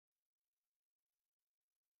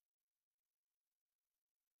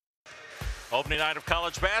Opening night of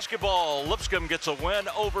college basketball, Lipscomb gets a win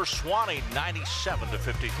over Sewanee,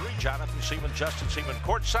 97-53. Jonathan Seaman, Justin Seaman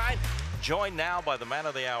courtside, joined now by the man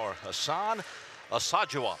of the hour, Hassan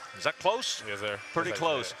Asajua. Is that close? Yes, sir. Pretty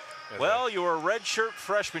close. Yes, well, sir. You were a redshirt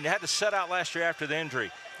freshman. You had to set out last year after the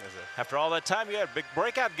injury. Yes, sir. After all that time, you had a big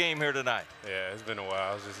breakout game here tonight. Yeah, it's been a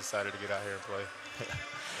while. I was just excited to get out here and play.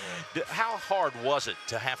 How hard was it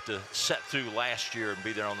to have to set through last year and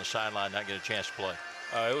be there on the sideline, not get a chance to play?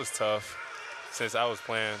 It was tough since I was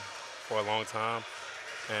playing for a long time,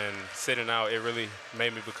 and sitting out, it really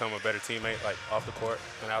made me become a better teammate, like off the court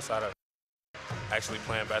and outside of actually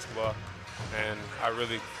playing basketball. And I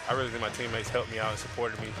really think my teammates helped me out and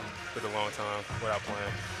supported me for the long time without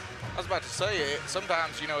playing. I was about to say,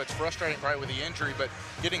 sometimes, you know, it's frustrating probably with the injury, but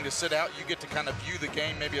getting to sit out, you get to kind of view the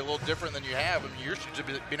game maybe a little different than you have. I mean, you're just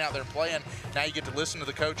been out there playing. Now you get to listen to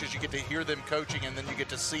the coaches, you get to hear them coaching, and then you get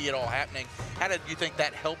to see it all happening. How did you think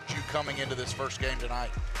that helped you coming into this first game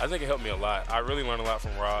tonight? I think it helped me a lot. I really learned a lot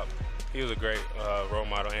from Rob. He was a great role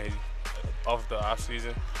model, and off the off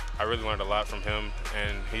season, I really learned a lot from him,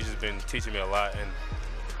 and he's just been teaching me a lot, and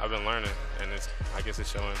I've been learning, and I guess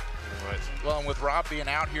it's showing pretty much. Well, and with Rob being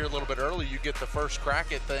out here a little bit early, you get the first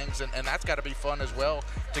crack at things, and that's got to be fun as well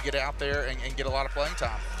to get out there and get a lot of playing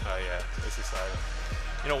time. Oh, yeah, it's exciting.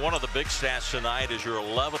 You know, one of the big stats tonight is you're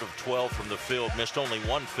 11 of 12 from the field, missed only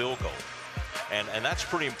one field goal. And that's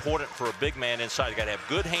pretty important for a big man inside. You got to have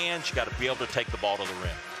good hands. You got to be able to take the ball to the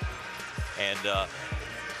rim. And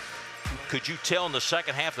could you tell in the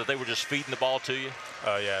second half that they were just feeding the ball to you?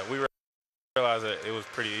 Yeah, we realized that it was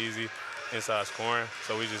pretty easy inside scoring,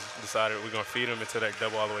 so we just decided we're going to feed them until they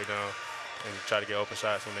double all the way down and try to get open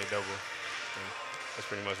shots when they double. And that's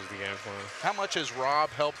pretty much what the game's playing. How much has Rob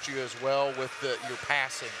helped you as well with your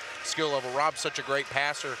passing skill level? Rob's such a great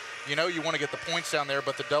passer. You know you want to get the points down there,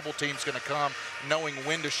 but the double team's going to come knowing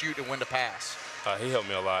when to shoot and when to pass. He helped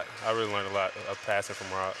me a lot. I really learned a lot of passing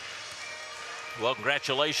from Rob. Well,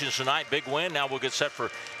 congratulations tonight. Big win. Now we'll get set for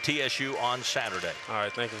TSU on Saturday. All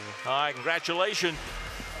right, thank you. All right, congratulations.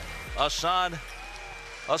 Hassan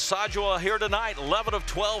Asajua here tonight, 11 of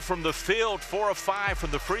 12 from the field, 4 of 5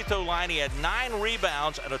 from the free throw line. He had 9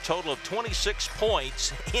 rebounds and a total of 26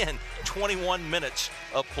 points in 21 minutes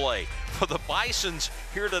of play. For the Bisons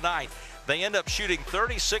here tonight, they end up shooting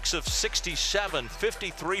 36 of 67,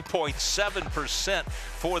 53.7%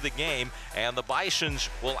 for the game, and the Bisons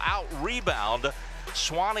will out-rebound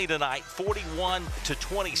Sewanee tonight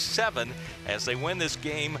 41-27 as they win this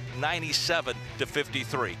game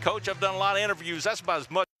 97-53. Coach, I've done a lot of interviews. That's about as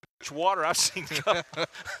much water I've seen come.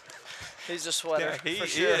 He's a sweater. Yeah, he for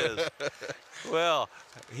sure. is. Well,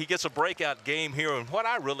 he gets a breakout game here, and what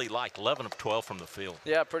I really like, 11 of 12 from the field.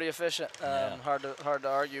 Yeah, pretty efficient. Yeah. Hard to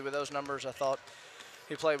argue with those numbers. I thought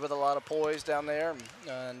he played with a lot of poise down there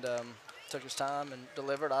and took his time and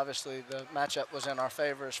delivered. Obviously, the matchup was in our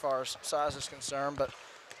favor as far as size is concerned, but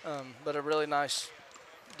a really nice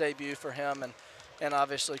debut for him, and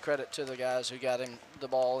obviously credit to the guys who got him the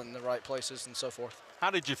ball in the right places and so forth.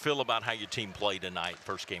 How did you feel about how your team played tonight,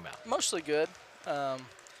 first game out? Mostly good.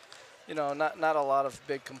 You know, not a lot of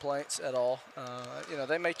big complaints at all. You know,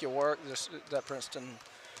 they make you work, that Princeton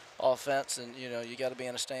offense, and, you know, you got to be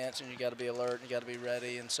in a stance and you got to be alert and you got to be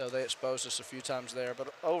ready, and so they exposed us a few times there.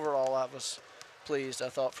 But overall, I was pleased. I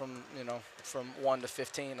thought from 1 to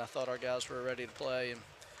 15, I thought our guys were ready to play and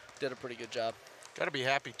did a pretty good job. Got to be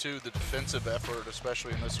happy, too, the defensive effort,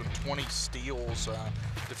 especially in this one. 20 steals,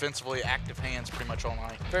 defensively active hands pretty much all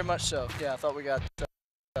night. Very much so. Yeah, I thought we got,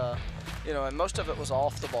 you know, and most of it was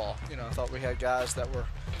off the ball. You know, I thought we had guys that were,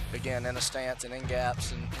 again, in a stance and in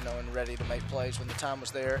gaps and, you know, and ready to make plays when the time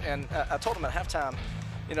was there. And I told them at halftime,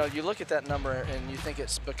 you know, you look at that number and you think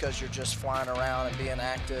it's because you're just flying around and being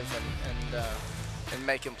active and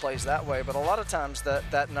making plays that way. But a lot of times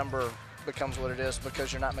that number becomes what it is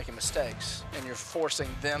because you're not making mistakes and you're forcing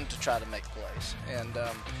them to try to make plays, and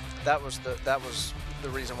that was the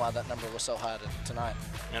reason why that number was so high tonight.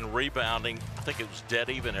 And rebounding, I think it was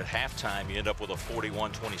dead even at halftime. You end up with a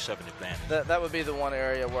 41-27 advantage. That would be the one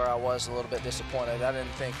area where I was a little bit disappointed. I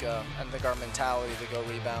didn't think our mentality to go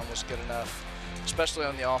rebound was good enough, especially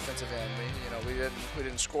on the offensive end. We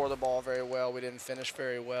didn't score the ball very well. We didn't finish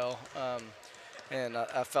very well. And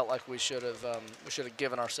I felt like we should have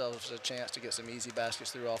given ourselves a chance to get some easy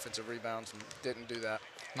baskets through offensive rebounds and didn't do that.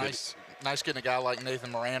 Nice getting a guy like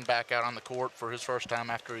Nathan Moran back out on the court for his first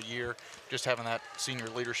time after a year, just having that senior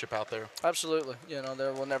leadership out there. Absolutely. You know,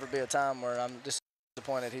 there will never be a time where I'm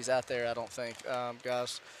disappointed he's out there, I don't think.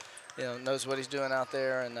 Guys knows what he's doing out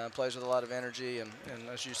there and plays with a lot of energy. And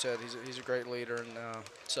as you said, he's a great leader. And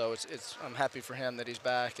so I'm happy for him that he's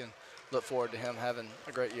back and look forward to him having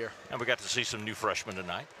a great year. And we got to see some new freshmen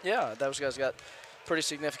tonight. Yeah, those guys got pretty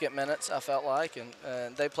significant minutes, I felt like, and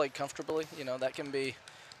they played comfortably. That can be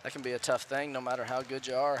a tough thing, no matter how good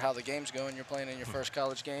you are or how the game's going. You're playing in your first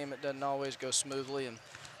college game. It doesn't always go smoothly, and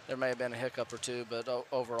there may have been a hiccup or two, but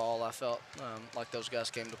overall I felt like those guys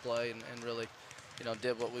came to play and really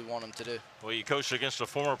did what we want them to do. Well, you coached against a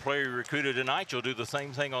former player you recruited tonight. You'll do the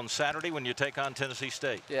same thing on Saturday when you take on Tennessee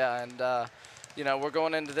State. Yeah, and we're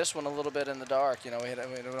going into this one a little bit in the dark. We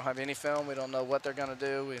don't have any film. We don't know what they're going to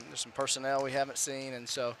do. There's some personnel we haven't seen, and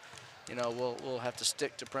so we'll have to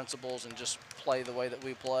stick to principles and just play the way that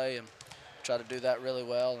we play and try to do that really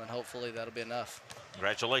well, and hopefully that'll be enough.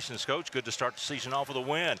 Congratulations, Coach. Good to start the season off with a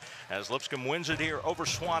win as Lipscomb wins it here over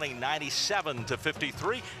Sewanee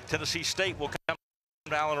 97-53. Tennessee State will come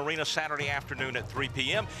to Allen Arena Saturday afternoon at 3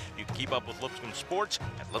 p.m. You can keep up with Lipscomb sports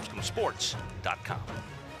at lipscombsports.com.